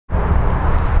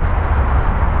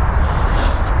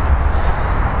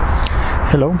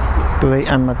Hello, today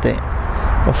I'm at the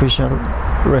official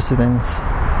residence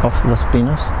of Los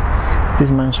Pinos.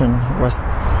 This mansion was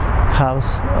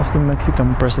house of the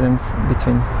Mexican presidents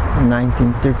between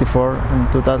 1934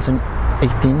 and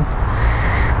 2018,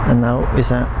 and now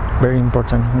is a very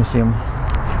important museum.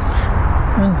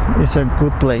 And it's a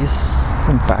good place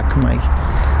to pack my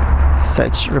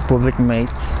Czech Republic made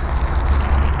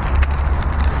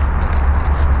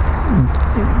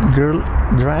girl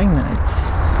DryNites.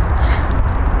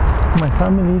 My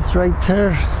family is right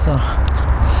there, so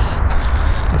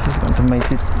this is going to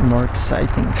make it more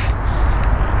exciting.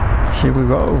 Here we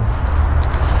go.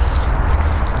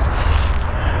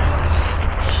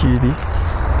 Here it is.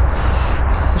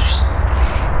 There's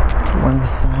one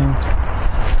design,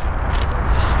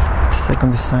 the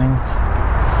second design,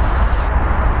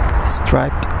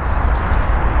 stripe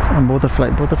and butterfly.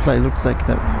 Butterfly looks like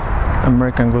the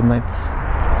American Good Nights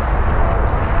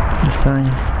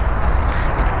design.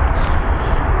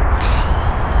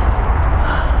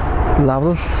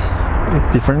 Label is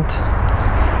different. So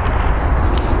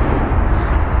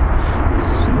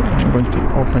I'm going to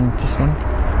open this one,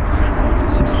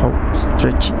 see how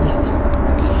stretchy it is.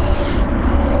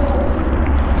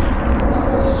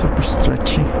 Super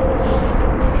stretchy.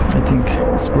 I think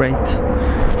it's great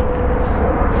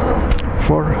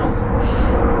for.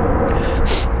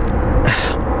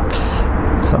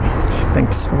 So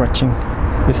thanks for watching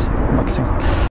this unboxing.